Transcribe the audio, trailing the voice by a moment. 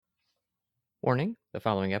Warning, the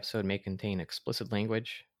following episode may contain explicit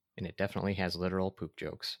language, and it definitely has literal poop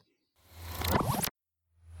jokes.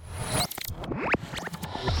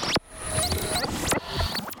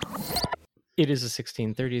 It is the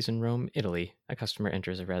 1630s in Rome, Italy. A customer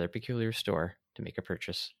enters a rather peculiar store to make a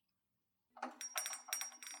purchase.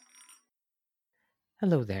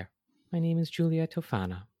 Hello there. My name is Julia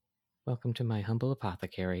Tofana. Welcome to my humble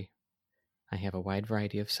apothecary. I have a wide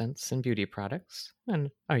variety of scents and beauty products.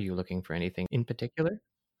 And are you looking for anything in particular?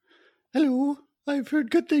 Hello, I've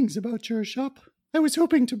heard good things about your shop. I was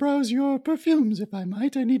hoping to browse your perfumes if I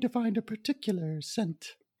might. I need to find a particular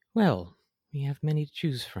scent. Well, we have many to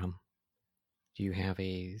choose from. Do you have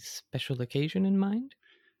a special occasion in mind?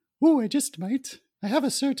 Oh, I just might. I have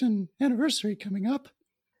a certain anniversary coming up.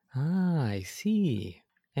 Ah, I see.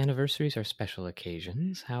 Anniversaries are special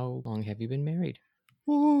occasions. How long have you been married?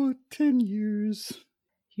 Oh, 10 years.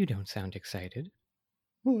 You don't sound excited.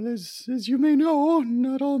 Well, as you may know,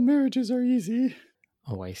 not all marriages are easy.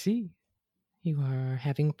 Oh, I see. You are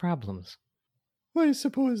having problems. I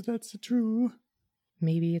suppose that's true.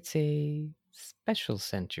 Maybe it's a special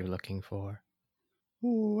scent you're looking for.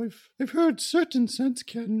 Oh, I've heard certain scents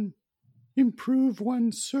can improve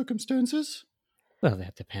one's circumstances. Well,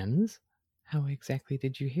 that depends. How exactly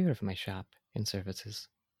did you hear of my shop and services?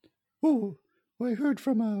 Oh, I heard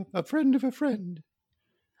from a friend of a friend.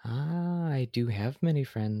 Ah, I do have many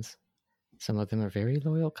friends. Some of them are very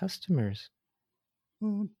loyal customers.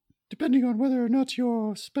 Depending on whether or not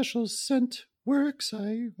your special scent works,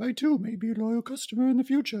 I too may be a loyal customer in the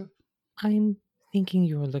future. I'm thinking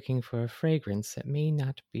you're looking for a fragrance that may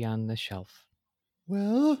not be on the shelf.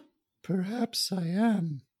 Well, perhaps I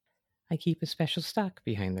am. I keep a special stock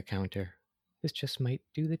behind the counter. This just might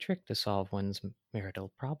do the trick to solve one's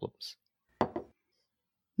marital problems.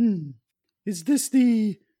 Is this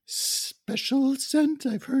the special scent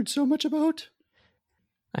I've heard so much about?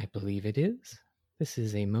 I believe it is. This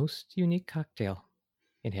is a most unique cocktail.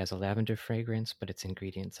 It has a lavender fragrance, but its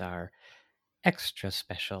ingredients are extra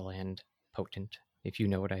special and potent, if you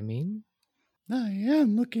know what I mean. I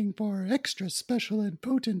am looking for extra special and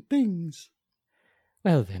potent things.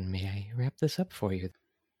 Well then, may I wrap this up for you?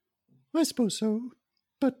 I suppose so.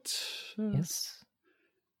 But, Yes?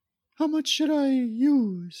 how much should I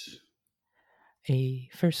use? A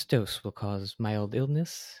first dose will cause mild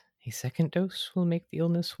illness, a second dose will make the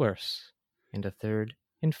illness worse, and a third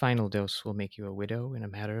and final dose will make you a widow in a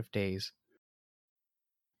matter of days.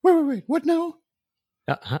 Wait, what now?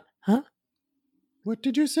 Huh? What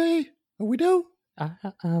did you say? A widow?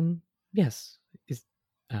 Yes. Is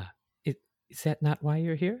that not why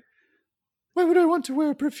you're here? Why would I want to wear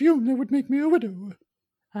a perfume that would make me a widow?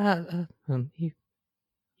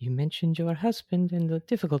 You mentioned your husband and the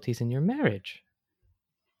difficulties in your marriage.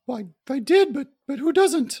 Why, I did, but who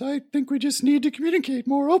doesn't? I think we just need to communicate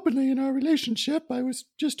more openly in our relationship. I was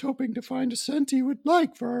just hoping to find a scent he would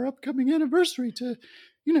like for our upcoming anniversary to,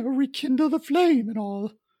 rekindle the flame and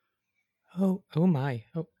all. Oh my.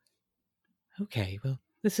 Oh, okay, well,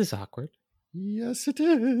 this is awkward. Yes, it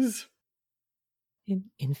is.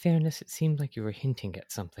 In fairness, it seemed like you were hinting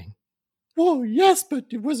at something. Well, yes, but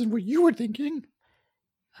it wasn't what you were thinking.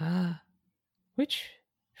 Which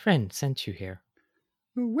friend sent you here?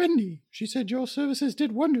 Wendy. She said your services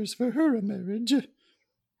did wonders for her marriage.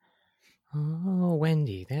 Oh,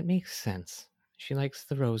 Wendy, that makes sense. She likes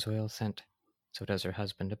the rose oil scent. So does her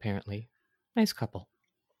husband, apparently. Nice couple.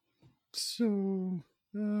 So,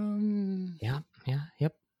 Yep.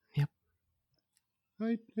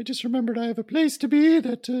 I just remembered I have a place to be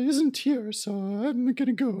that isn't here, so I'm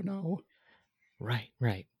gonna go now. Right.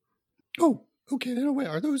 Oh, okay, then where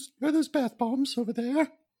are those bath bombs over there?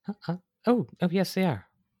 Oh, yes, they are.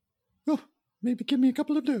 Oh, maybe give me a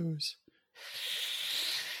couple of those.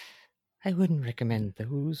 I wouldn't recommend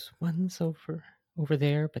those ones over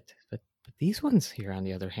there, but these ones here, on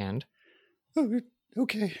the other hand. Oh,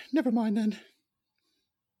 okay, never mind then.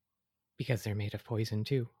 Because they're made of poison,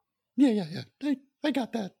 too. Yeah, I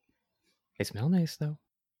got that. They smell nice, though.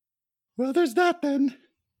 Well, there's that then.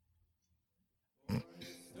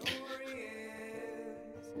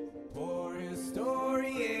 Poor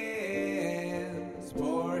historians.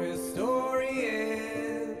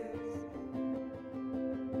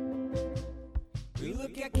 We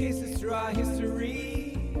look at cases through our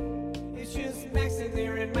history. It's just Max and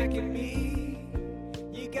there and Mike and me.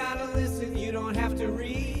 You gotta listen, you don't have to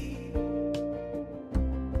read.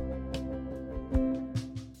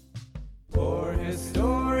 Poor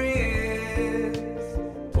historians.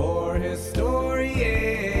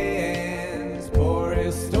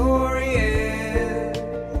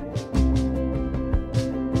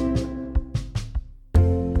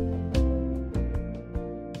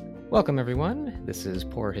 Welcome, everyone. This is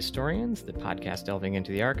Poor Historians, the podcast delving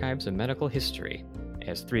into the archives of medical history.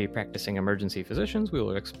 As three practicing emergency physicians, we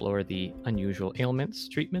will explore the unusual ailments,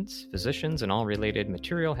 treatments, physicians, and all related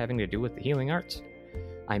material having to do with the healing arts.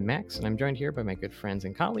 I'm Max, and I'm joined here by my good friends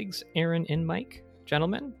and colleagues, Aaron and Mike.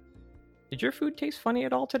 Gentlemen, did your food taste funny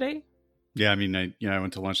at all today? Yeah, I mean, I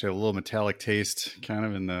went to lunch. I had a little metallic taste, kind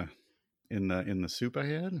of in the soup I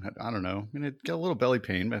had. I don't know. I mean, it got a little belly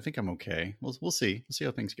pain, but I think I'm okay. We'll see. We'll see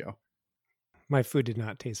how things go. My food did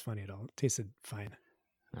not taste funny at all. It tasted fine.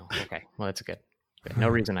 Oh, okay. Well, that's good. No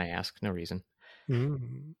reason I ask. No reason.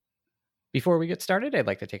 Mm. Before we get started, I'd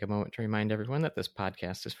like to take a moment to remind everyone that this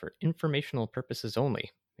podcast is for informational purposes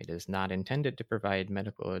only. It is not intended to provide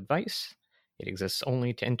medical advice. It exists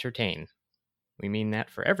only to entertain. We mean that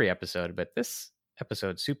for every episode, but this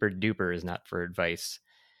episode super duper is not for advice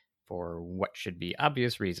for what should be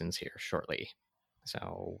obvious reasons here shortly.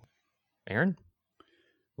 So, Aaron,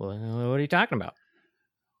 what are you talking about?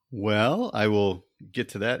 Well, I will get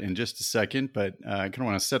to that in just a second, but I kind of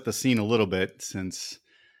want to set the scene a little bit since,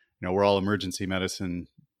 we're all emergency medicine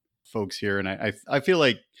folks here. And I feel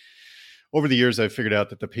like over the years, I've figured out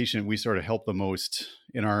that the patient we sort of help the most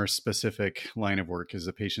in our specific line of work is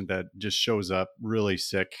the patient that just shows up really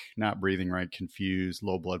sick, not breathing right, confused,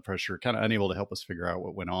 low blood pressure, kind of unable to help us figure out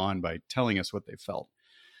what went on by telling us what they felt.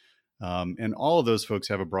 And all of those folks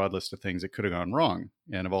have a broad list of things that could have gone wrong.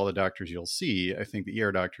 And of all the doctors you'll see, I think the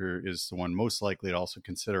ER doctor is the one most likely to also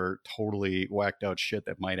consider totally whacked out shit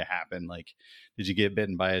that might have happened. Like, did you get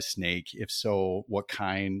bitten by a snake? If so, what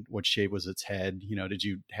kind? What shape was its head? Did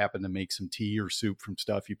you happen to make some tea or soup from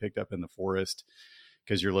stuff you picked up in the forest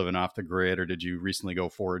because you're living off the grid? Or did you recently go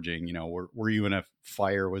foraging? Were you in a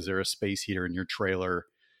fire? Was there a space heater in your trailer?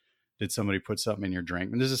 Did somebody put something in your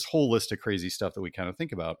drink? And there's this whole list of crazy stuff that we kind of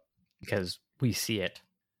think about. Because we see it.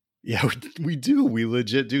 Yeah, we do. We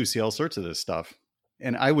legit do see all sorts of this stuff.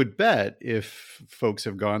 And I would bet if folks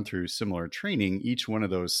have gone through similar training, each one of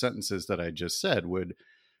those sentences that I just said would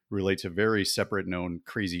relate to very separate known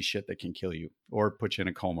crazy shit that can kill you or put you in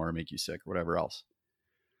a coma or make you sick or whatever else.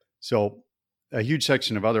 So a huge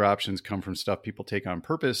section of other options come from stuff people take on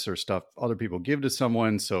purpose or stuff other people give to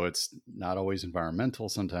someone. So it's not always environmental.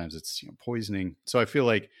 Sometimes it's poisoning. So I feel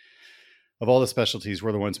like of all the specialties,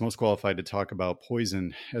 we're the ones most qualified to talk about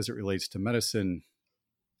poison as it relates to medicine.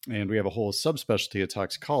 And we have a whole subspecialty of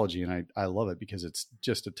toxicology. And I love it because it's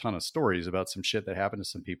just a ton of stories about some shit that happened to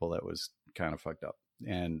some people that was kind of fucked up.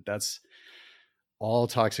 And that's all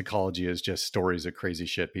toxicology is, just stories of crazy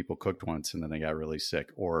shit people cooked once and then they got really sick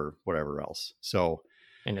or whatever else. So,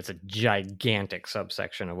 and it's a gigantic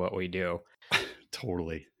subsection of what we do.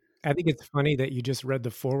 Totally. I think it's funny that you just read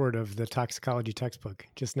the foreword of the toxicology textbook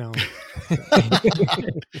just now.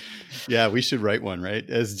 Yeah, we should write one, right?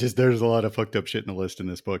 There's a lot of fucked up shit in the list in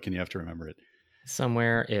this book and you have to remember it.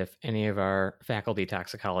 Somewhere, if any of our faculty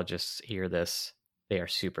toxicologists hear this, they are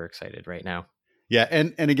super excited right now. Yeah.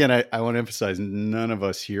 And again, I want to emphasize none of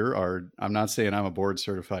us here I'm not saying I'm a board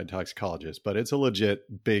certified toxicologist, but it's a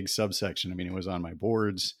legit big subsection. I mean, it was on my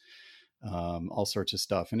boards. All sorts of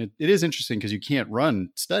stuff. And it is interesting because you can't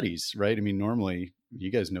run studies, right? I mean, normally,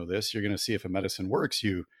 you guys know this, you're going to see if a medicine works,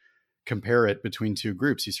 you compare it between two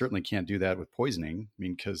groups. You certainly can't do that with poisoning. I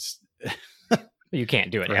mean, because you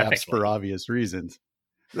can't do it perhaps ethically. For obvious reasons.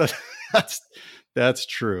 That's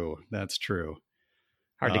true. That's true.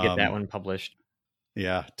 Hard to get that one published.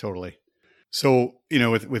 Yeah, totally. So,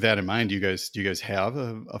 with that in mind, do you guys have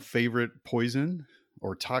a favorite poison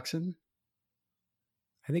or toxin?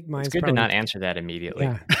 I think mine's it's good probably, to not answer that immediately.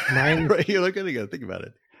 Yeah, mine, right, you're looking to think about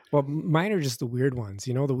it. Well, mine are just the weird ones.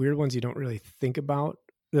 The weird ones you don't really think about.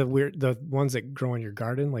 The ones that grow in your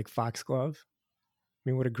garden, like foxglove. I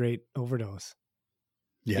mean, what a great overdose.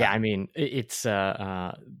 Yeah, I mean, it's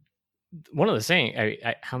one of the saying.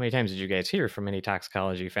 How many times did you guys hear from any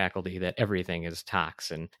toxicology faculty that everything is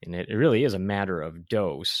tox, and it really is a matter of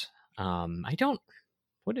dose.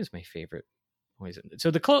 What is my favorite poison?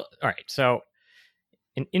 So all right, so.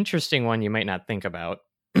 An interesting one you might not think about.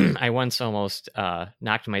 I once almost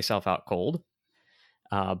knocked myself out cold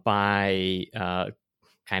by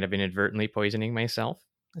kind of inadvertently poisoning myself.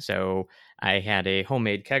 So I had a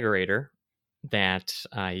homemade kegerator that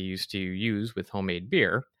I used to use with homemade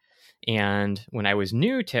beer. And when I was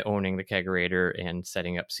new to owning the kegerator and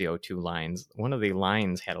setting up CO2 lines, one of the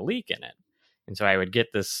lines had a leak in it. And so I would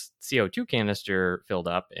get this CO2 canister filled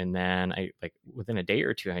up, and then within a day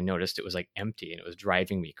or two, I noticed it was empty, and it was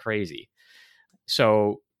driving me crazy.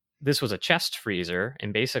 So this was a chest freezer,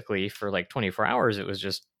 and basically for 24 hours, it was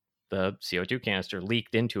just the CO2 canister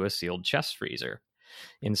leaked into a sealed chest freezer.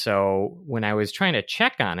 And so when I was trying to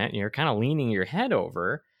check on it, and you're kind of leaning your head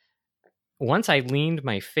over, once I leaned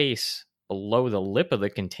my face below the lip of the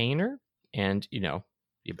container, and you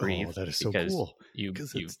breathe. Oh, that is so because cool. You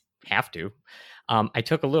 'Cause you it's- have to. I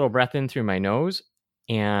took a little breath in through my nose,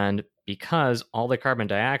 and because all the carbon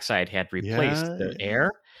dioxide had replaced the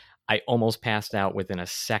air, I almost passed out within a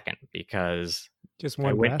second because Just I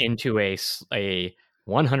one went breath. into a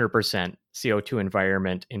 100% CO2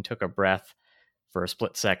 environment and took a breath for a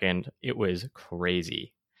split second. It was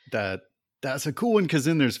crazy. That's a cool one, because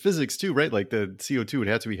then there's physics too, right? Like the CO2 would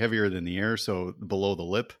have to be heavier than the air, so below the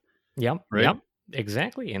lip. Yep. Right? Yep.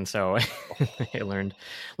 Exactly. And so I learned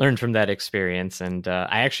from that experience, and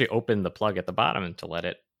I actually opened the plug at the bottom to let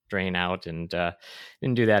it drain out, and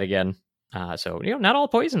didn't do that again. So not all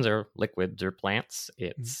poisons are liquids or plants.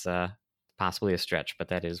 It's possibly a stretch, but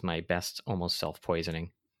that is my best almost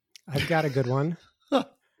self-poisoning. I've got a good one.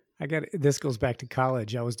 This goes back to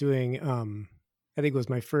college. I was doing, I think it was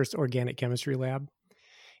my first organic chemistry lab.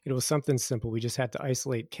 It was something simple. We just had to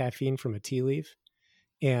isolate caffeine from a tea leaf.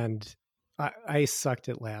 And I sucked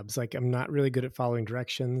at labs. Like, I'm not really good at following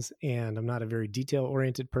directions, and I'm not a very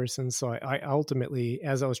detail-oriented person. So I ultimately,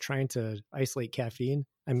 as I was trying to isolate caffeine,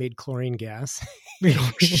 I made chlorine gas.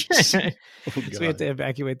 So we had to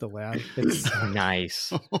evacuate the lab. It's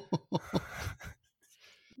Nice.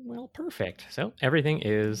 Well, perfect. So everything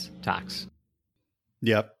is tox.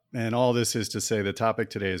 Yep. And all this is to say the topic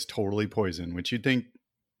today is totally poison, which you'd think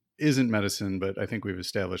isn't medicine, but I think we've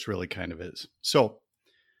established really kind of is. So,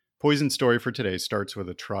 poison story for today starts with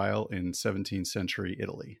a trial in 17th century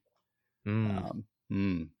Italy. And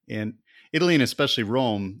Italy, and especially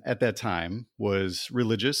Rome at that time, was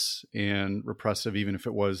religious and repressive, even if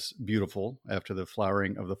it was beautiful after the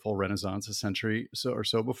flowering of the full Renaissance a century or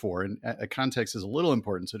so before. And context is a little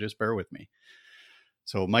important, so just bear with me.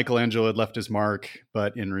 So Michelangelo had left his mark,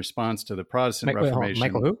 but in response to the Protestant Reformation...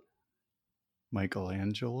 Michael who?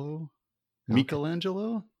 Michelangelo? Okay.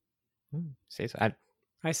 Michelangelo? Say so.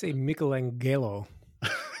 I say Michelangelo.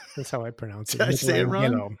 That's how I pronounce it. Did I say it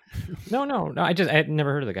wrong? No. I had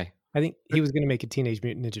never heard of the guy. I think he was going to make a Teenage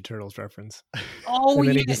Mutant Ninja Turtles reference. Oh, And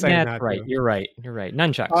then he yeah, decided that's not right. to. You're right.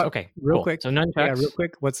 Nunchucks. Okay, Real cool. quick. So nunchucks. Yeah, real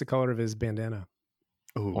quick. What's the color of his bandana?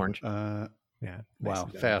 Ooh, Orange. Yeah. Wow,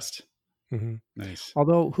 nicely done. fast. Mm-hmm. Nice.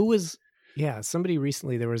 Although somebody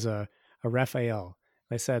recently, there was a Raphael.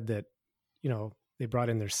 I said that, they brought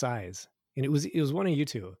in their size, and it was one of you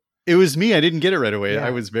two. It was me. I didn't get it right away. Yeah.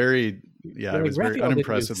 I was very Raphael didn't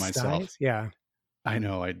unimpressed do with myself. size? Yeah. I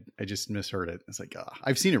know. I just misheard it. It's like,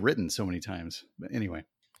 I've seen it written so many times. But anyway.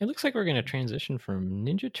 It looks like we're going to transition from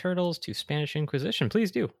Ninja Turtles to Spanish Inquisition.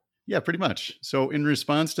 Please do. Yeah, pretty much. So in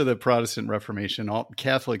response to the Protestant Reformation, all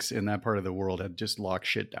Catholics in that part of the world had just locked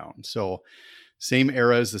shit down. So same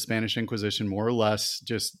era as the Spanish Inquisition, more or less.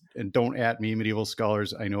 And don't at me, medieval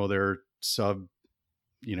scholars. I know they're sub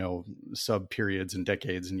periods and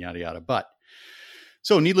decades and yada, yada. But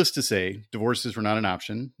so needless to say, divorces were not an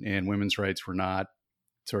option, and women's rights were not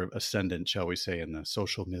sort of ascendant, shall we say, in the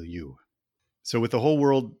social milieu. So with that whole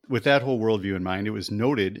worldview in mind, it was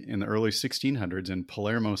noted in the early 1600s in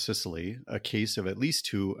Palermo, Sicily, a case of at least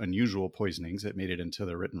 2 unusual poisonings that made it into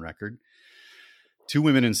the written record. 2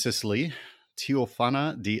 women in Sicily,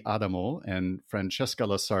 Teofana di Adamo and Francesca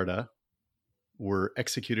Lasarda, were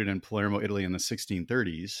executed in Palermo, Italy in the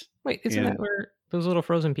 1630s. Wait, isn't that where those little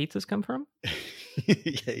frozen pizzas come from?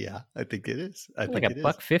 Yeah, I think it is. I like think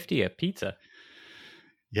 $1.50 a pizza.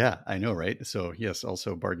 Yeah, I know, right? So yes,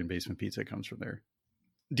 also Bargain Basement Pizza comes from there.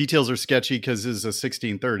 Details are sketchy because this is the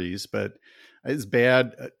 1630s, but it's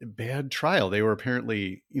bad trial. They were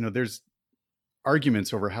apparently, there's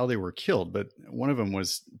arguments over how they were killed, but one of them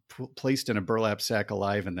was placed in a burlap sack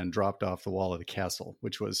alive and then dropped off the wall of the castle,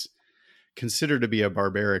 which was considered to be a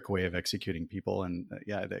barbaric way of executing people. And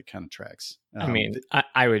yeah, that kind of tracks.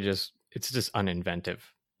 I would it's just uninventive.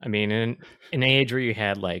 I mean, in an age where you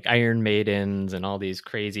had like Iron Maidens and all these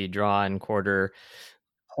crazy draw and quarter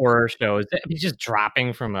horror shows, it's just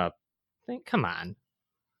dropping from a thing. Come on.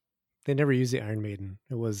 They never used the Iron Maiden.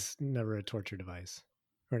 It was never a torture device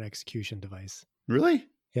or an execution device. Really?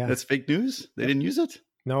 Yeah. That's fake news? They didn't use it?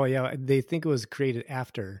 No, yeah. They think it was created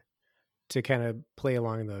after to kind of play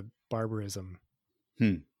along the barbarism.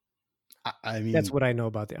 I mean, that's what I know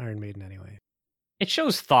about the Iron Maiden anyway. It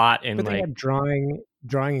shows thought in, but they had drawing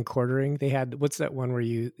and quartering. They had, what's that one where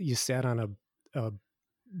you sat on a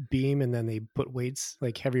beam and then they put weights,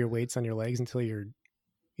 like heavier weights on your legs until you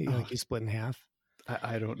split in half.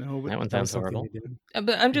 I don't know. But that one sounds horrible.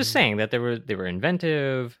 But I'm just saying that they were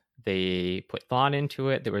inventive. They put thought into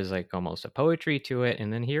it. There was like almost a poetry to it.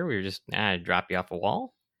 And then here we were just drop you off a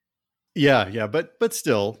wall. Yeah, but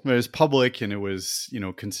still, it was public and it was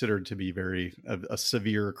considered to be a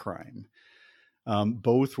severe crime.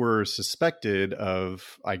 Both were suspected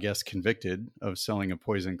of, I guess, convicted of selling a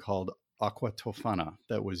poison called aqua tofana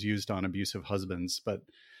that was used on abusive husbands. But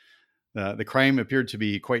the crime appeared to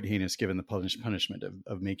be quite heinous given the punishment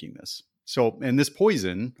of making this. So, and this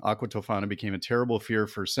poison, aqua tofana, became a terrible fear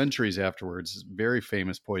for centuries afterwards. Very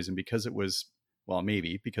famous poison because it was, well,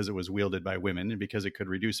 maybe because it was wielded by women and because it could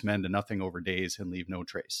reduce men to nothing over days and leave no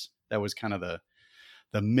trace. That was kind of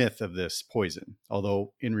the myth of this poison,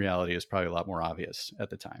 although in reality it's probably a lot more obvious at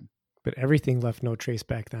the time. But everything left no trace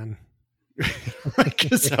back then.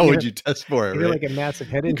 Because how would you test for it? You're like a massive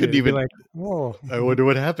head injury. Couldn't even. Like, whoa. I wonder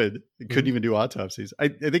what happened. Couldn't even do autopsies. I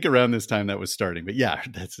think around this time that was starting. But yeah,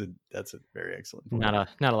 that's a very excellent point.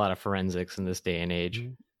 Not a lot of forensics in this day and age.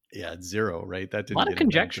 Yeah, it's zero, right? That didn't a lot of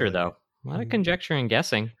conjecture though. A lot of conjecture and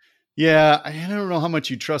guessing. Yeah, I don't know how much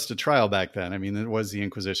you trust a trial back then. I mean, it was the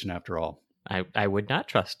Inquisition after all. I would not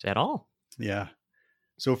trust at all. Yeah.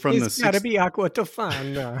 So from it's got to be aqua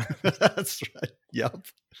tofana. That's right. Yep.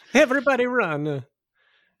 Everybody run.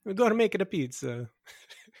 We're going to make it a pizza.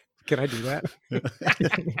 Can I do that?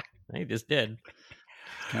 I just did.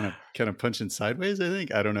 Kind of punching sideways, I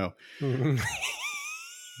think. I don't know.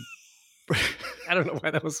 I don't know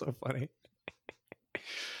why that was so funny.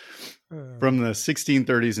 From the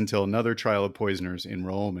 1630s until another trial of poisoners in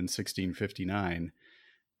Rome in 1659,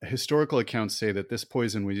 historical accounts say that this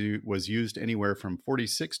poison was used anywhere from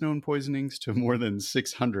 46 known poisonings to more than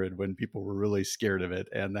 600 when people were really scared of it.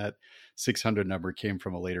 And that 600 number came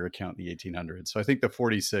from a later account in the 1800s. So I think the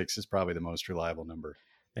 46 is probably the most reliable number.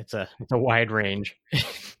 It's a wide range.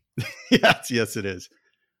 Yes, it is.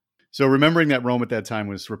 So remembering that Rome at that time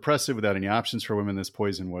was repressive without any options for women, this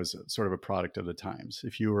poison was sort of a product of the times.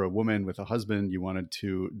 If you were a woman with a husband you wanted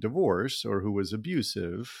to divorce or who was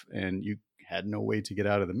abusive and you had no way to get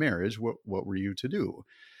out of the marriage, what were you to do?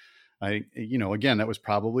 Again, that was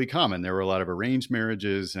probably common. There were a lot of arranged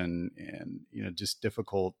marriages and just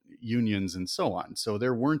difficult unions and so on. So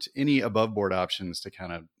there weren't any above board options to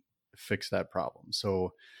kind of fix that problem.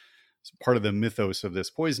 So part of the mythos of this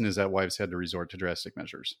poison is that wives had to resort to drastic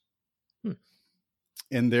measures.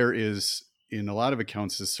 And there is, in a lot of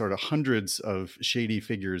accounts, is sort of hundreds of shady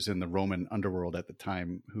figures in the Roman underworld at the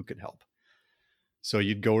time who could help. So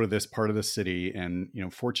you'd go to this part of the city and,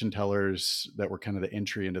 fortune tellers that were kind of the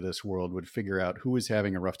entry into this world would figure out who was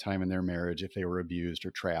having a rough time in their marriage if they were abused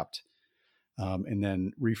or trapped. And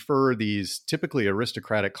then refer these typically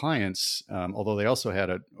aristocratic clients, although they also had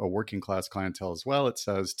a working class clientele as well, it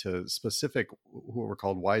says, to specific, who were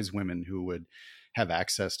called wise women who would have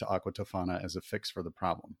access to aqua tofana as a fix for the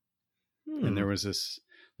problem. And there was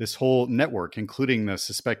this whole network, including the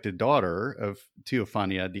suspected daughter of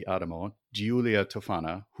Teofania di Adamo, Giulia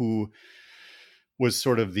Tofana, who was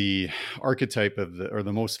sort of the archetype of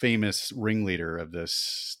the most famous ringleader of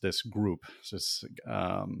this group, this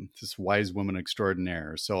wise woman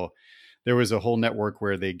extraordinaire. So there was a whole network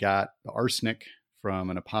where they got arsenic from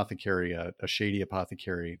an apothecary, a shady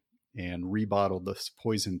apothecary, and rebottled this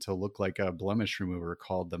poison to look like a blemish remover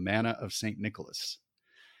called the Manna of St. Nicholas.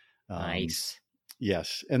 Nice.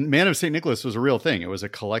 Yes. And Manna of St. Nicholas was a real thing. It was a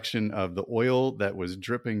collection of the oil that was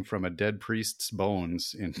dripping from a dead priest's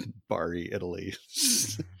bones in Bari, Italy.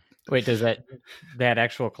 Wait, does that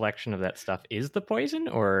actual collection of that stuff is the poison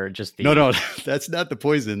or just the... No, that's not the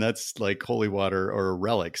poison. That's like holy water or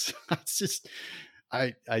relics. It's just...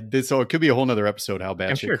 I did, so it could be a whole nother episode how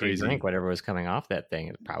bad I'm shit sure crazy. If you drank whatever was coming off that thing,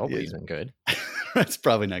 it probably isn't good. That's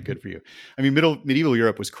probably not good for you. I mean, medieval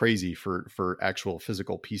Europe was crazy for actual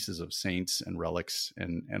physical pieces of saints and relics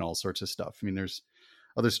and all sorts of stuff. I mean, there's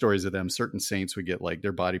other stories of them. Certain saints would get, like,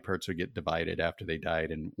 their body parts would get divided after they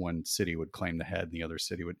died, and one city would claim the head and the other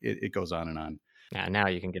city would, it goes on and on. Yeah, now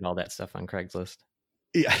you can get all that stuff on Craigslist.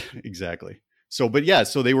 Yeah, exactly. So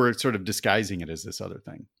they were sort of disguising it as this other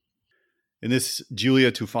thing. And this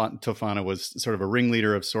Giulia Tofana was sort of a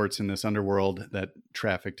ringleader of sorts in this underworld that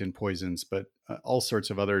trafficked in poisons, but all sorts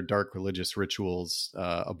of other dark religious rituals,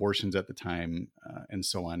 abortions at the time, and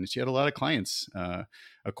so on. And she had a lot of clients,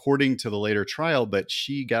 according to the later trial, but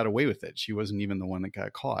she got away with it. She wasn't even the one that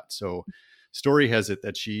got caught. So story has it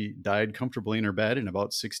that she died comfortably in her bed in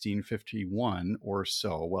about 1651 or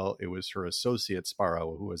so. Well, it was her associate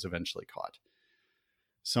Sparrow who was eventually caught.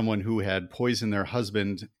 Someone who had poisoned their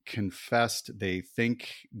husband confessed, they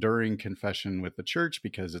think, during confession with the church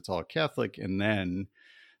because it's all Catholic. And then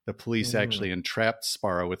the police actually entrapped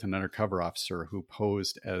Sparrow with an undercover officer who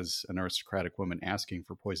posed as an aristocratic woman asking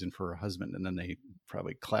for poison for her husband. And then they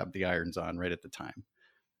probably clapped the irons on right at the time.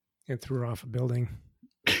 And threw her off a building.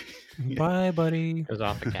 Yeah. Bye, buddy. It was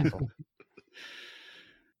off the castle.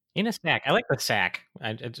 In a sack. I like the sack.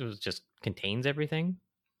 It was just contains everything.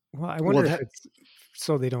 Well, I wonder Well, if it's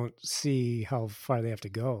so they don't see how far they have to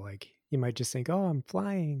go. Like you might just think, "Oh, I'm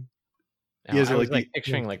flying." No, Yeah, is I it was like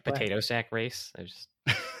picturing the like flag? potato sack race. I just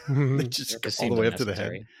they just it go just all the seems way up to the head.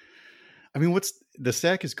 unnecessary. I mean, what's the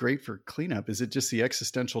sack is great for cleanup. Is it just the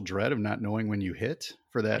existential dread of not knowing when you hit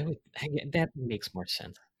for that? That makes more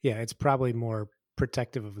sense. Yeah, it's probably more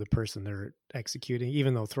protective of the person they're executing,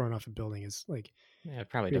 even though throwing off a building is like, Yeah, it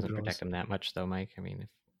probably Pretty doesn't gross. protect them that much, though, Mike. I mean,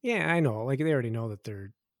 yeah, I know. Like they already know that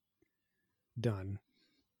they're done.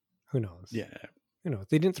 Who knows? Yeah, You know,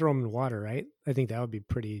 they didn't throw them in water, right? I think that would be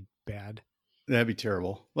pretty bad. that'd be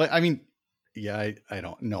terrible. Like, I mean, yeah, I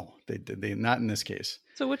don't know. They not in this case.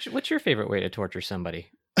 so what's your favorite way to torture somebody?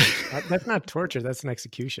 That's not torture. That's an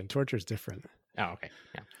execution. Torture is different. Oh, okay.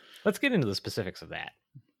 Yeah. Let's get into the specifics of that.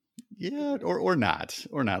 Yeah, or not.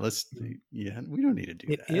 Let's. Yeah, we don't need to do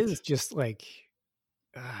It that. is just like,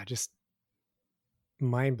 just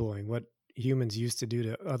mind blowing what humans used to do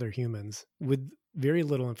to other humans with very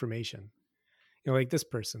little information. You know, like this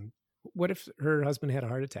person. What if her husband had a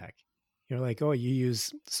heart attack? You're like, oh, you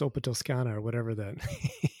use Sopa Toscana or whatever that.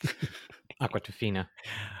 Aquatofina.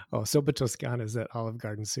 Oh, Sopa Toscana is that Olive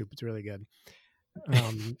Garden soup. It's really good.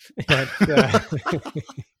 But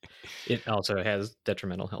It also has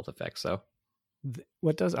detrimental health effects, though.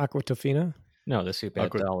 what does Aquatofina? No, the soup at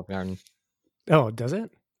Aqua- the Olive Garden. Oh, does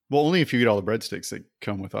it? Well, only if you eat all the breadsticks that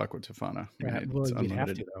come with Aqua Tofana. Yeah, Right? well, It's you'd have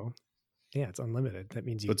unlimited. to though. Yeah, it's unlimited. That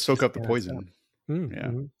means you But soak up the cannot poison. stop. Yeah.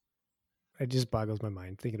 Mhm. It just boggles my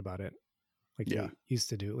mind thinking about it. Like Yeah. they used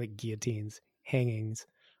to do, like guillotines, hangings,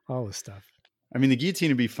 all this stuff. I mean, the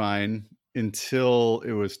guillotine would be fine until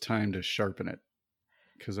it was time to sharpen it.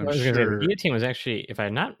 Because I'm I was gonna say, the sure. guillotine was actually, if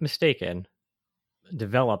I'm not mistaken,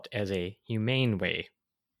 developed as a humane way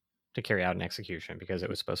to carry out an execution because it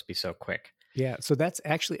was supposed to be so quick. Yeah, so that's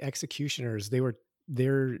actually executioners.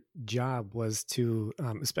 Their job was to,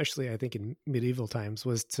 especially I think in medieval times,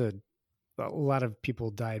 was to. A lot of people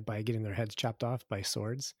died by getting their heads chopped off by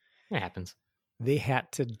swords. It happens. They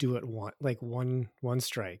had to do it one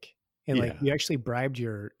strike, and like Yeah. you actually bribed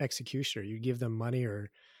your executioner. You give them money or,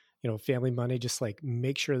 family money. Just like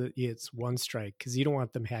make sure that it's one strike because you don't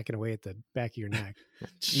want them hacking away at the back of your neck.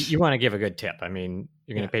 You want to give a good tip. I mean,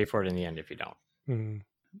 you're going Yeah. to pay for it in the end if you don't. Mhm.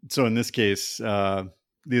 So in this case,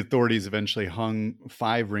 the authorities eventually hung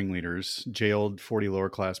 5 ringleaders, jailed 40 lower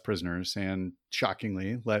class prisoners, and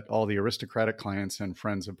shockingly let all the aristocratic clients and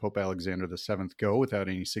friends of Pope Alexander VII go without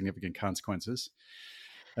any significant consequences.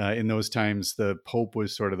 In those times, the Pope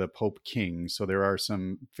was sort of the Pope King. So there are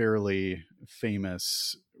some fairly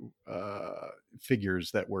famous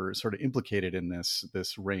figures that were sort of implicated in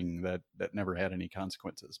this ring that never had any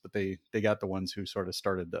consequences. But they got the ones who sort of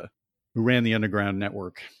who ran the underground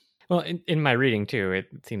network. Well, in my reading too, it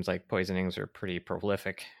seems like poisonings are pretty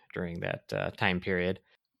prolific during that time period.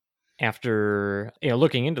 After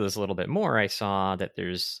looking into this a little bit more, I saw that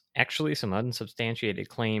there's actually some unsubstantiated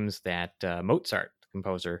claims that Mozart, the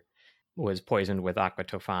composer, was poisoned with Aqua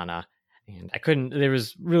Tofana, and there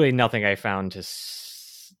was really nothing I found to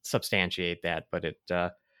substantiate that, but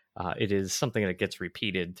it is something that gets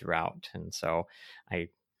repeated throughout, and so I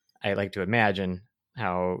like to imagine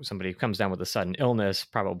how somebody who comes down with a sudden illness,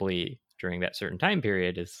 probably during that certain time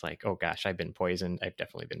period, is like, oh gosh, I've been poisoned. I've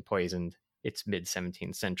definitely been poisoned. It's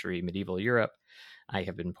mid-17th century medieval Europe. I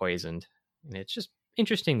have been poisoned. And it's just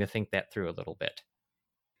interesting to think that through a little bit.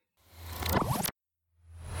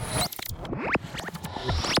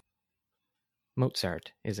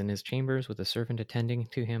 Mozart is in his chambers with a servant attending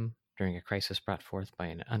to him during a crisis brought forth by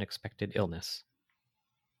an unexpected illness.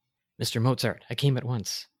 Mr. Mozart, I came at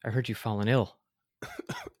once. I heard you've fallen ill.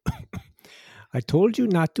 I told you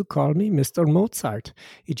not to call me Mr. Mozart.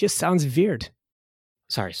 It just sounds weird.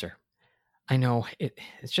 Sorry, sir. I know,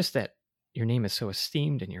 it's just that your name is so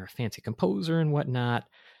esteemed and you're a fancy composer and whatnot.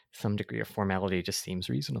 Some degree of formality just seems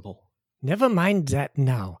reasonable. Never mind that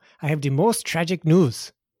now. I have the most tragic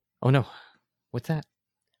news. Oh no, what's that?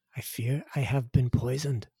 I fear I have been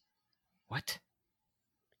poisoned. What?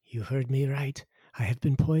 You heard me right. I have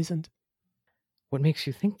been poisoned. What makes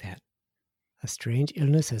you think that? A strange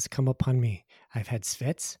illness has come upon me. I've had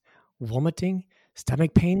sweats, vomiting,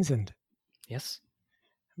 stomach pains, and Yes,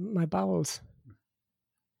 my bowels.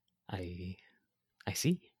 I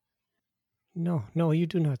see. No, you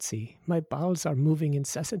do not see. My bowels are moving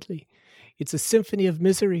incessantly. It's a symphony of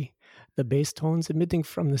misery. The bass tones emitting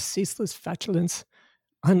from the ceaseless flatulence.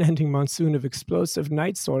 Unending monsoon of explosive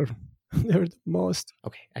night soil. They're the most.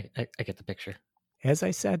 Okay, I get the picture. As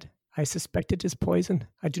I said, I suspect it is poison.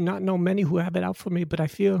 I do not know many who have it out for me, but I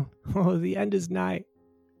feel, the end is nigh.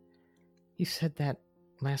 You said that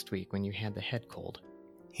last week when you had the head cold.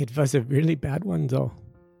 It was a really bad one, though.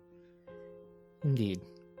 Indeed.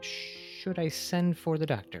 Should I send for the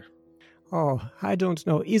doctor? Oh, I don't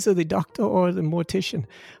know. Either the doctor or the mortician.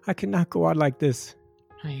 I cannot go on like this.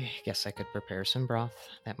 I guess I could prepare some broth.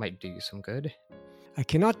 That might do you some good. I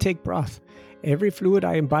cannot take broth. Every fluid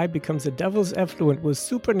I imbibe becomes the devil's effluent with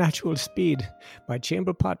supernatural speed. My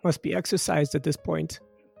chamber pot must be exercised at this point.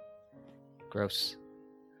 Gross.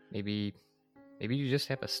 Maybe you just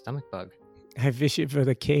have a stomach bug. I wish it were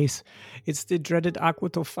the case. It's the dreaded Aqua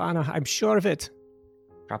Tofana. I'm sure of it.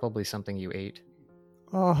 Probably something you ate.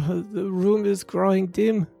 Oh, the room is growing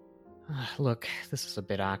dim. Look, this is a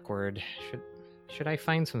bit awkward. Should I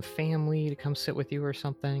find some family to come sit with you or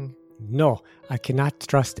something? No, I cannot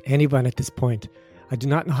trust anyone at this point. I do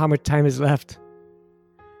not know how much time is left.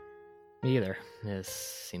 Me either. This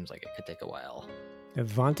seems like it could take a while. I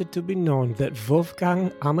want it to be known that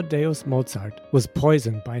Wolfgang Amadeus Mozart was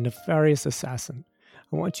poisoned by a nefarious assassin.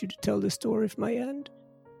 I want you to tell the story of my end.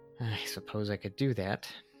 I suppose I could do that.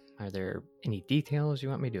 Are there any details you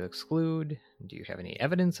want me to exclude? Do you have any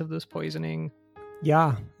evidence of this poisoning?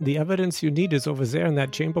 Yeah, the evidence you need is over there in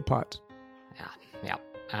that chamber pot. Yeah.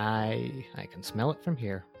 I can smell it from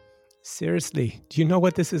here. Seriously, do you know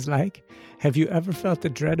what this is like? Have you ever felt the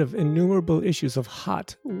dread of innumerable issues of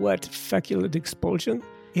hot, wet, feculent expulsion?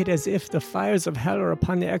 It as if the fires of hell are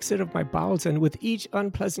upon the exit of my bowels, and with each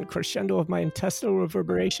unpleasant crescendo of my intestinal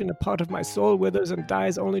reverberation, a part of my soul withers and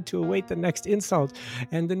dies only to await the next insult,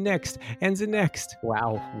 and the next, and the next.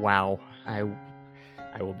 Wow. I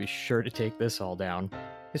will be sure to take this all down.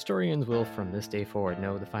 Historians will from this day forward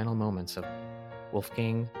know the final moments of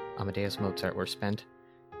Wolfgang Amadeus Mozart were spent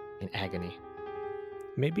in agony.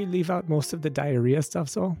 Maybe leave out most of the diarrhea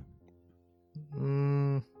stuff, though?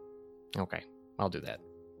 Okay, I'll do that.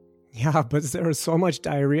 Yeah, but there is so much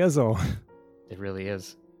diarrhea, though. It really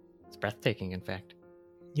is. It's breathtaking, in fact.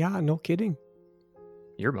 Yeah, no kidding.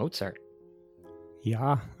 You're Mozart.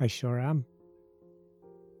 Yeah, I sure am.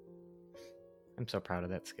 I'm so proud of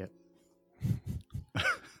that skit.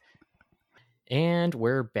 And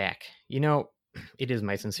we're back. You know, it is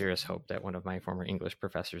my sincerest hope that one of my former English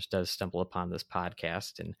professors does stumble upon this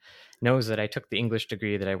podcast and knows that I took the English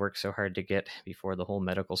degree that I worked so hard to get before the whole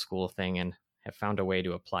medical school thing and have found a way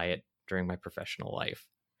to apply it during my professional life.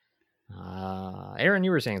 Aaron,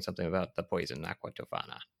 you were saying something about the poison Aqua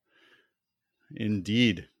Tofana.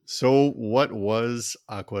 Indeed. So what was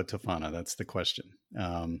Aqua Tofana? That's the question.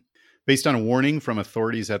 Based on a warning from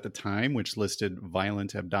authorities at the time, which listed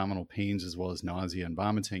violent abdominal pains as well as nausea and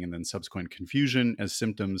vomiting, and then subsequent confusion as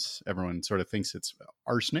symptoms, everyone sort of thinks it's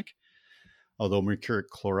arsenic. Although mercuric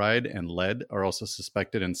chloride and lead are also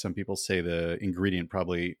suspected, and some people say the ingredient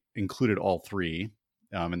probably included all three.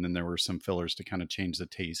 And then there were some fillers to kind of change the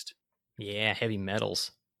taste. Yeah, heavy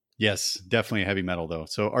metals. Yes, definitely a heavy metal, though.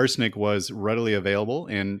 So arsenic was readily available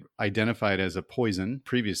and identified as a poison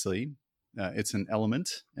previously. It's an element,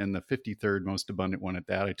 and the 53rd most abundant one at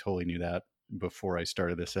that. I totally knew that before I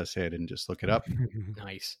started this essay. I didn't just look it up.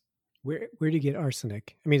 Nice. Where do you get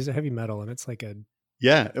arsenic? I mean, it's a heavy metal, and it's like a...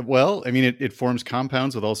 Yeah, well, I mean, it forms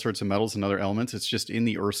compounds with all sorts of metals and other elements. It's just in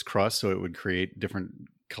the Earth's crust, so it would create different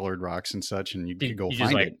colored rocks and such, and you could go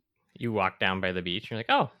find it. You walk down by the beach, and you're like,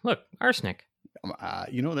 oh, look, arsenic.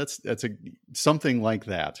 That's something like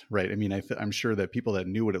that, right? I mean, I'm sure that people that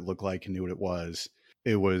knew what it looked like and knew what it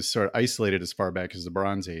was sort of isolated as far back as the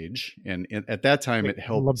Bronze Age, and at that time it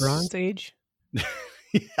helped. LeBron's age?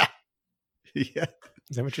 Yeah.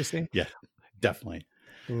 Is that what you're saying? Yeah, definitely.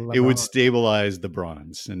 LeBron. It would stabilize the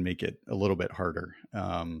bronze and make it a little bit harder.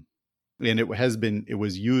 And it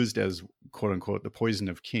was used as quote unquote the poison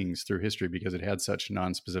of kings through history because it had such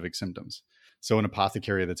non-specific symptoms. So an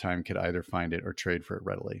apothecary at the time could either find it or trade for it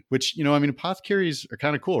readily, which, apothecaries are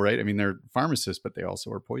kind of cool, right? I mean, they're pharmacists, but they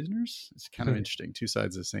also are poisoners. It's kind of interesting. Two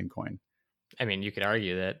sides of the same coin. I mean, you could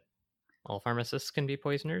argue that all pharmacists can be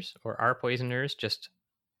poisoners or are poisoners, just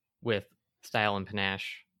with style and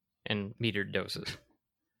panache and metered doses.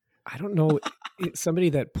 I don't know.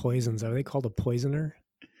 Somebody that poisons, are they called a poisoner?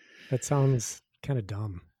 That sounds kind of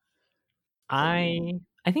dumb. I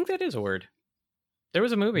think that is a word. There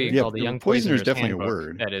was a movie called The Young Poisoner is Poisoner's definitely Handbook. a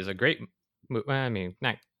word. That is a great movie. I mean,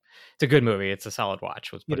 it's a good movie. It's a solid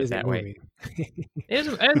watch. Let's put it that way. I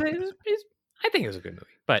think it was a good movie.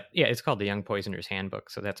 But yeah, it's called The Young Poisoner's Handbook.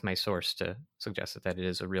 So that's my source to suggest that it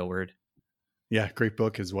is a real word. Yeah, great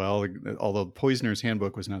book as well. Although Poisoner's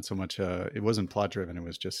Handbook was not so much, it wasn't plot driven. It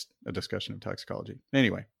was just a discussion of toxicology.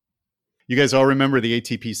 Anyway, you guys all remember the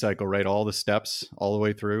ATP cycle, right? All the steps all the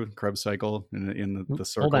way through Krebs cycle in the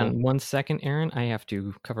circle. Hold on 1 second, Aaron. I have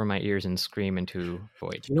to cover my ears and scream into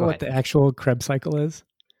void. Do you know what the actual Krebs cycle is?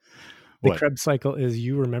 The What? Krebs cycle is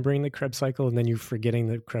you remembering the Krebs cycle and then you forgetting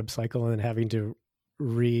the Krebs cycle and then having to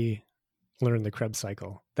relearn the Krebs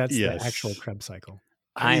cycle. That's Yes. the actual Krebs cycle.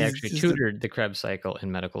 I mean, actually it's just a- tutored the Krebs cycle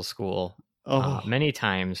in medical school Oh, many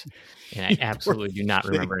times, and I poor absolutely do not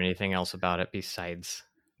thing. remember anything else about it besides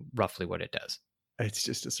roughly what it does. It's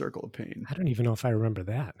just a circle of pain. I don't even know if I remember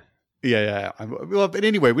that. Yeah. Well, but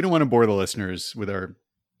anyway, we don't want to bore the listeners with our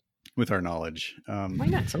knowledge. Why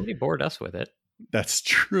not? Somebody bored us with it That's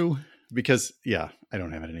true. Because I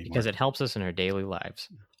don't have it anymore. because it helps us in our daily lives.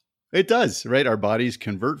 It does, right? Our bodies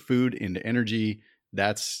convert food into energy.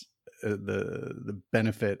 That's the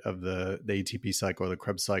benefit of the ATP cycle or the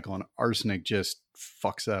Krebs cycle, and arsenic just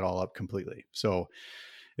fucks that all up completely. So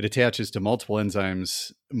it attaches to multiple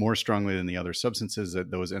enzymes more strongly than the other substances that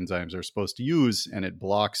those enzymes are supposed to use, and it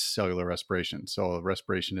blocks cellular respiration. So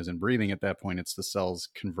respiration isn't breathing at that point. It's the cells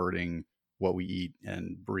converting what we eat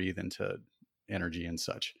and breathe into energy and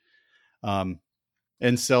such.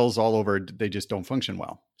 And cells all over, they just don't function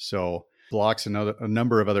well. So blocks a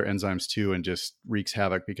number of other enzymes too, and just wreaks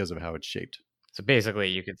havoc because of how it's shaped. So basically,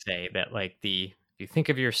 you could say that if you think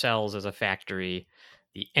of your cells as a factory,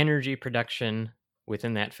 the energy production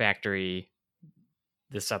within that factory,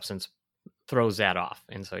 the substance throws that off.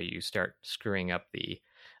 And so you start screwing up the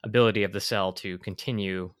ability of the cell to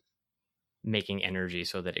continue making energy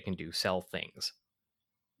so that it can do cell things.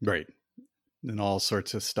 Right. And all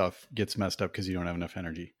sorts of stuff gets messed up because you don't have enough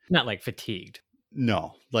energy. Not like fatigued.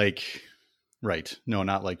 No, right. No,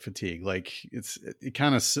 not like fatigue. Like it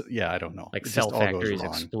kind of, I don't know. Like It cell just all goes factories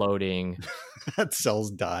wrong. exploding.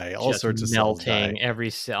 Cells die. All just sorts of cells melting.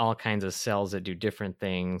 die. All kinds of cells that do different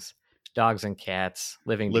things. Dogs and cats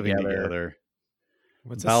living together.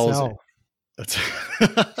 What's Bowels- a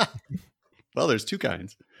cell? Well, there's two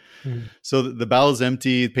kinds. Hmm. So the bowel's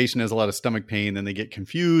empty, the patient has a lot of stomach pain, then they get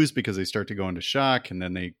confused because they start to go into shock, and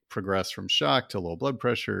then they progress from shock to low blood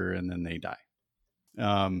pressure, and then they die.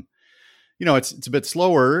 It's a bit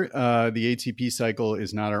slower. The ATP cycle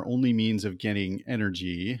is not our only means of getting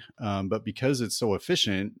energy, but because it's so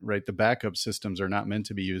efficient, right, the backup systems are not meant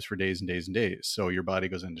to be used for days and days and days. So your body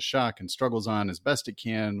goes into shock and struggles on as best it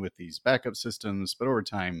can with these backup systems, but over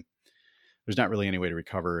time, there's not really any way to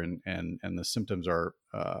recover, and the symptoms are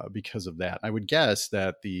because of that. I would guess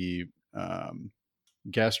that the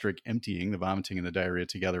gastric emptying, the vomiting and the diarrhea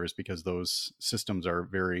together, is because those systems are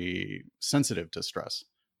very sensitive to stress,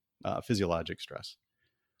 physiologic stress.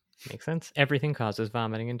 Makes sense. Everything causes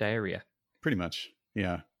vomiting and diarrhea. Pretty much.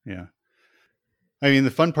 Yeah. I mean,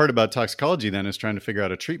 the fun part about toxicology then is trying to figure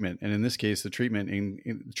out a treatment. And in this case, the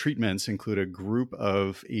treatments include a group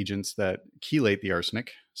of agents that chelate the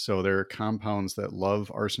arsenic. So there are compounds that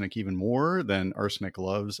love arsenic even more than arsenic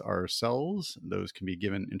loves our cells. Those can be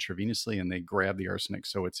given intravenously, and they grab the arsenic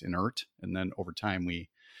so it's inert. And then over time, we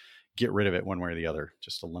get rid of it one way or the other,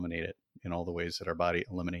 just eliminate it in all the ways that our body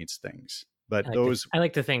eliminates things. But I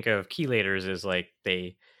like to think of chelators as like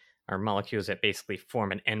they are molecules that basically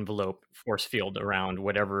form an envelope force field around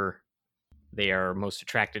whatever they are most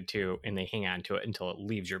attracted to, and they hang on to it until it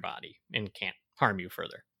leaves your body and can't harm you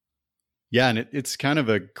further. Yeah, and it's kind of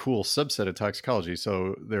a cool subset of toxicology.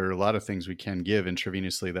 So there are a lot of things we can give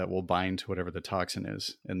intravenously that will bind to whatever the toxin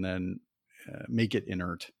is, and then make it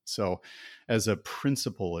inert. So as a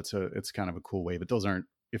principle, it's kind of a cool way. But those aren't.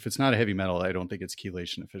 If it's not a heavy metal, I don't think it's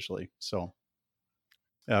chelation officially. So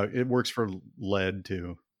it works for lead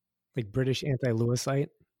too. Like British anti-Lewisite?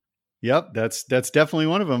 Yep, that's definitely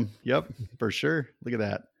one of them. Yep, for sure. Look at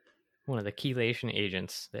that. One of the chelation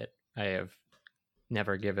agents that I have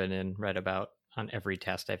never given and read about on every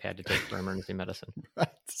test I've had to take for emergency medicine. Right.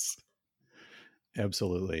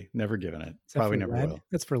 Absolutely. Never given it. Is that Probably for never lead? will.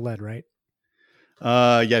 That's for lead, right?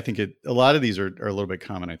 Yeah, I think a lot of these are a little bit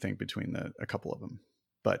common, I think, between a couple of them.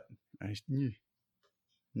 But I'm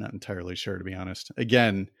not entirely sure, to be honest.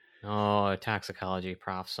 Again, a toxicology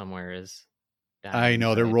prof somewhere is dying. I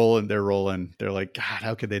know they're right? rolling. They're like, God,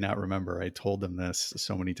 how could they not remember? I told them this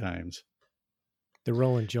so many times. They're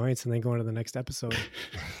rolling joints and then going to the next episode.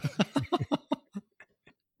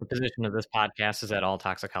 The position of this podcast is that all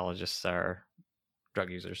toxicologists are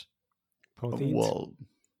drug users. Proteins? Well,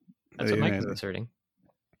 That's what Mike is inserting.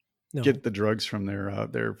 No, get the drugs from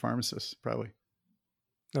their pharmacists, probably.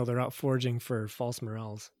 no, they're out foraging for false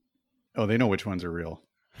morels. Oh, they know which ones are real.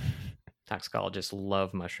 Toxicologists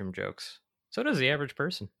love mushroom jokes. So does the average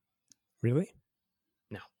person. Really?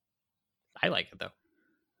 I like it, though.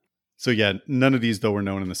 So yeah, none of these, though, were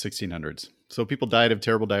known in the 1600s. So people died of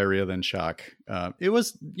terrible diarrhea, then shock. It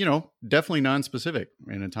was, definitely non-specific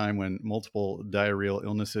in a time when multiple diarrheal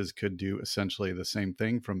illnesses could do essentially the same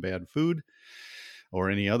thing from bad food or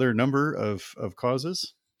any other number of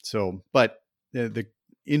causes. So, but the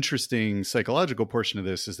interesting psychological portion of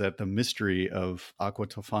this is that the mystery of aqua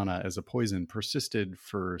tofana as a poison persisted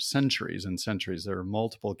for centuries and centuries. There are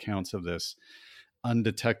multiple accounts of this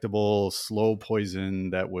undetectable, slow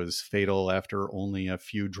poison that was fatal after only a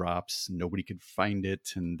few drops. Nobody could find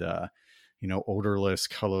it. And, odorless,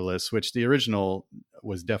 colorless, which the original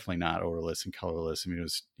was definitely not odorless and colorless. I mean, it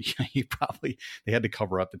was, they had to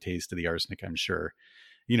cover up the taste of the arsenic, I'm sure.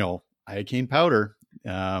 Iocane powder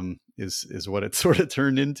is what it sort of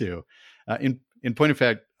turned into. In point of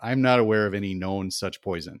fact, I'm not aware of any known such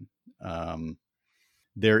poison.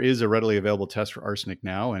 There is a readily available test for arsenic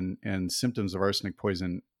now, and symptoms of arsenic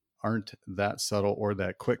poison aren't that subtle or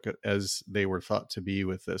that quick as they were thought to be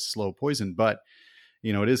with this slow poison. But,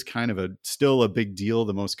 it is kind of still a big deal.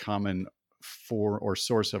 The most common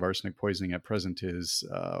source of arsenic poisoning at present is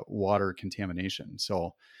water contamination.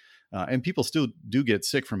 So, and people still do get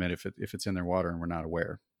sick from it if it's in their water and we're not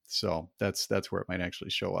aware. So that's where it might actually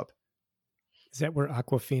show up. Is that where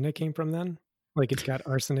Aquafina came from then? Like it's got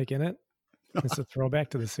arsenic in it? It's a throwback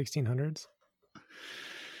to the 1600s?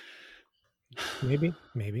 Maybe.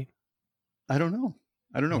 I don't know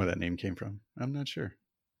where that name came from. I'm not sure.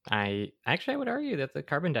 I would argue that the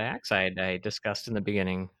carbon dioxide I discussed in the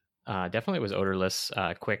beginning definitely was odorless,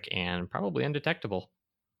 quick, and probably undetectable.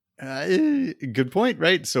 Good point,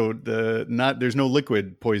 right? So there's no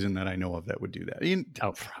liquid poison that I know of that would do that.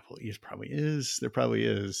 Probably is. There probably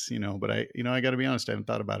is, but I got to be honest, I haven't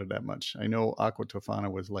thought about it that much. I know aqua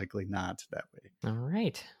tofana was likely not that way. All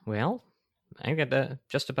right. Well, I think that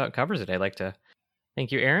just about covers it. I'd like to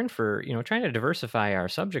thank you, Aaron, for, trying to diversify our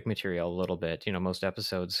subject material a little bit. Most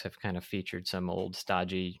episodes have kind of featured some old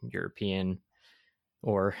stodgy European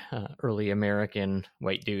or early American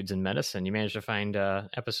white dudes in medicine. You managed to find an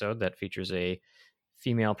episode that features a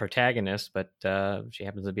female protagonist, but she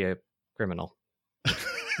happens to be a criminal.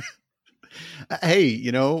 Hey,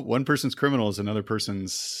 one person's criminal is another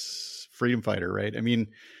person's freedom fighter, right? I mean,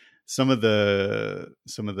 some of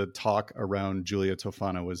the talk around Giulia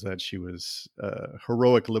Tofana was that she was a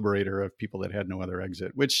heroic liberator of people that had no other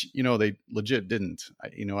exit, which, they legit didn't.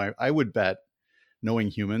 I would bet, knowing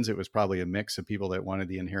humans, it was probably a mix of people that wanted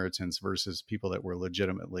the inheritance versus people that were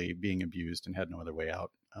legitimately being abused and had no other way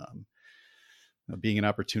out. Being an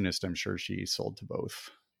opportunist, I'm sure she sold to both.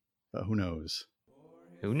 But who knows?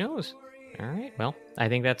 Who knows? All right. Well, I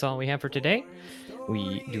think that's all we have for today.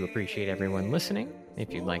 We do appreciate everyone listening.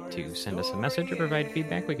 If you'd like to send us a message or provide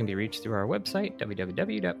feedback, we can be reached through our website,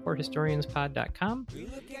 www.poorhistorianspod.com.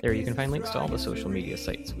 There you can find links to all the social media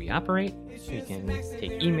sites we operate. You can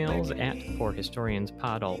take emails at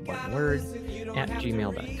poorhistorianspod, all one word, at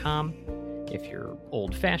gmail.com. If you're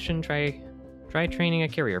old-fashioned, try training a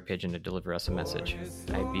carrier pigeon to deliver us a message.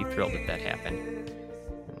 I'd be thrilled if that happened.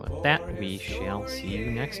 And with that, we shall see you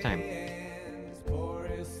next time.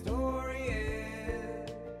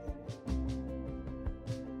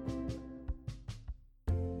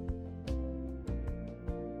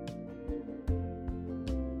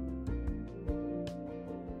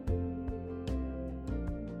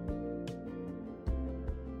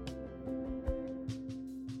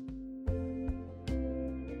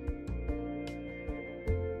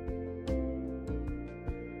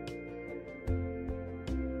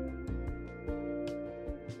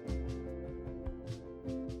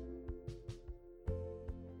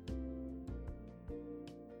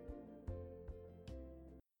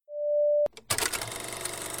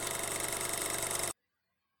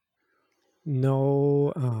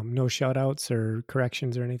 No shout outs or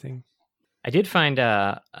corrections or anything. I did find,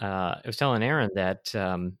 I was telling Aaron that,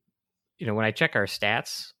 when I check our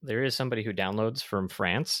stats, there is somebody who downloads from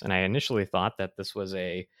France. And I initially thought that this was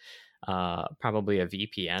probably a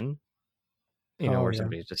VPN, or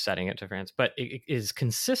somebody's just setting it to France, but it is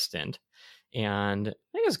consistent. And I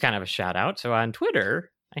think it's kind of a shout out. So on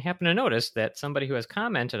Twitter, I happen to notice that somebody who has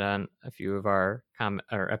commented on a few of our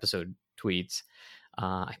episode tweets,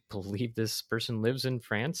 I believe this person lives in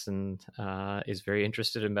France and is very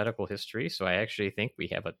interested in medical history. So I actually think we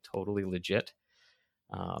have a totally legit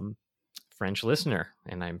French listener,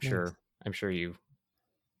 and I'm sure you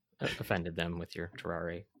offended them with your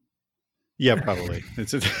terrare. Yeah, probably.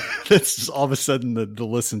 It's just all of a sudden the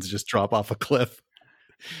listens just drop off a cliff.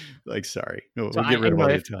 Like, sorry, we'll get rid of all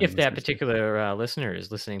the Italian. If that particular listener is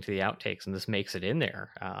listening to the outtakes and this makes it in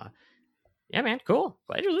there, yeah, man, cool.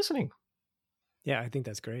 Glad you're listening. Yeah, I think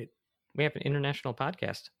that's great. We have an international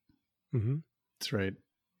podcast. Mm-hmm. That's right.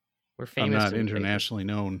 We're famous. I'm not internationally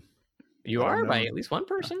known. You are by at least one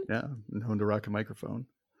person? Yeah, known to rock a microphone.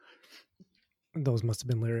 Those must have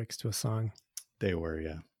been lyrics to a song. They were,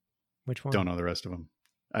 yeah. Which one? Don't know the rest of them.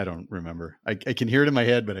 I don't remember. I can hear it in my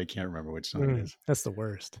head, but I can't remember which song it is. That's the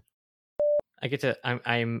worst.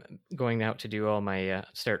 I'm going out to do all my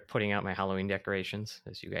start putting out my Halloween decorations.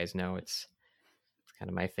 As you guys know, it's kind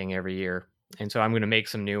of my thing every year. And so I'm going to make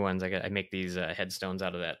some new ones. I make these headstones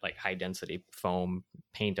out of that like high density foam,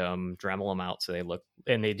 paint them, Dremel them out so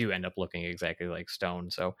they do end up looking exactly like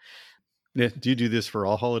stone. So, yeah, do you do this for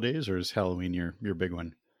all holidays, or is Halloween your big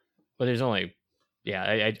one? Well, there's only,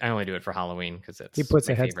 I only do it for Halloween because it's he puts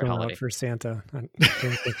my a favorite headstone holiday out for Santa on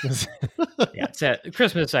Christmas. Yeah, it's at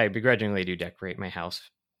Christmas. I begrudgingly do decorate my house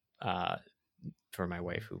for my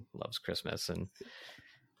wife who loves Christmas, and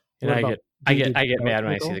I get mad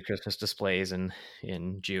when I see the Christmas displays in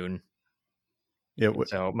June. Yeah.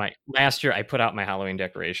 So last year I put out my Halloween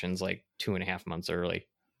decorations like 2.5 months early.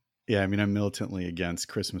 Yeah, I mean, I'm militantly against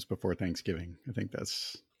Christmas before Thanksgiving. I think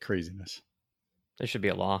that's craziness. There should be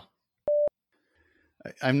a law.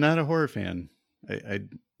 I'm not a horror fan. I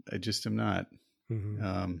just am not.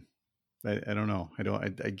 Mm-hmm. I don't know.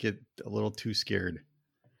 I get a little too scared.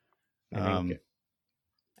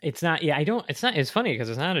 It's not. Yeah, I don't. It's not. It's funny because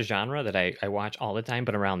it's not a genre that I watch all the time.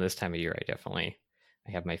 But around this time of year, I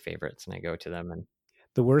have my favorites and I go to them. And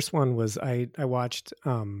the worst one was I watched.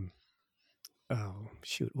 Oh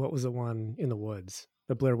shoot! What was the one in the woods?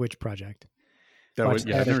 The Blair Witch Project. I've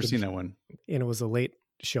never seen that one. And it was a late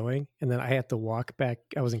showing, and then I had to walk back.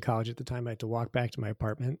 I was in college at the time. I had to walk back to my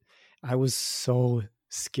apartment. I was so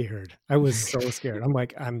scared. I'm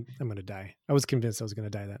like, I'm going to die. I was convinced I was going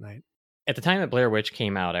to die that night. At the time that Blair Witch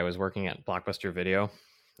came out, I was working at Blockbuster Video,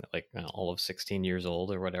 like all of 16 years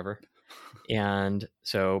old or whatever. And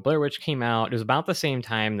so Blair Witch came out. It was about the same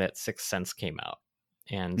time that Sixth Sense came out.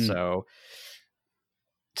 And so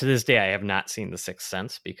to this day, I have not seen The Sixth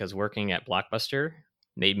Sense because working at Blockbuster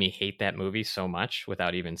made me hate that movie so much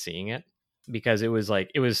without even seeing it, because it was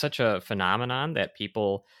such a phenomenon that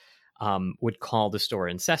people would call the store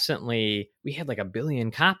incessantly. We had like 1 billion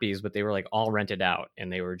copies, but they were like all rented out,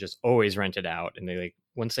 and they were just always rented out. And they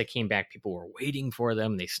once they came back, people were waiting for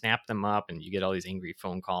them. They snapped them up, and you get all these angry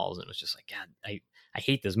phone calls. And it was just like, God, I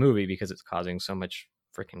hate this movie because it's causing so much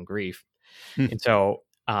freaking grief. And so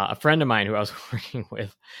a friend of mine who I was working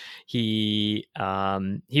with, he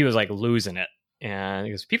was like losing it. And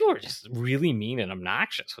because people were just really mean and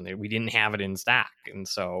obnoxious when we didn't have it in stock. And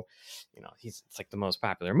so, it's like the most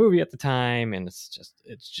popular movie at the time. And it's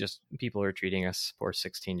just people are treating us poor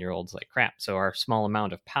 16-year-olds like crap. So our small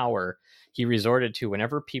amount of power, he resorted to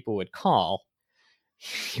whenever people would call,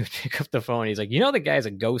 he would pick up the phone. He's like, the guy's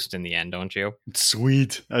a ghost in the end, don't you?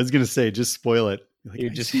 Sweet. I was going to say, just spoil it.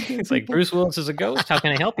 It's like, Bruce Willis is a ghost. How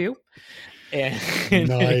can I help you? And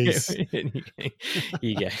nice.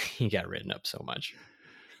 he got written up so much.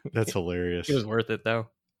 That's hilarious. It was worth it though.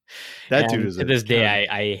 That dude is to this day.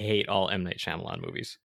 I hate all M. Night Shyamalan movies.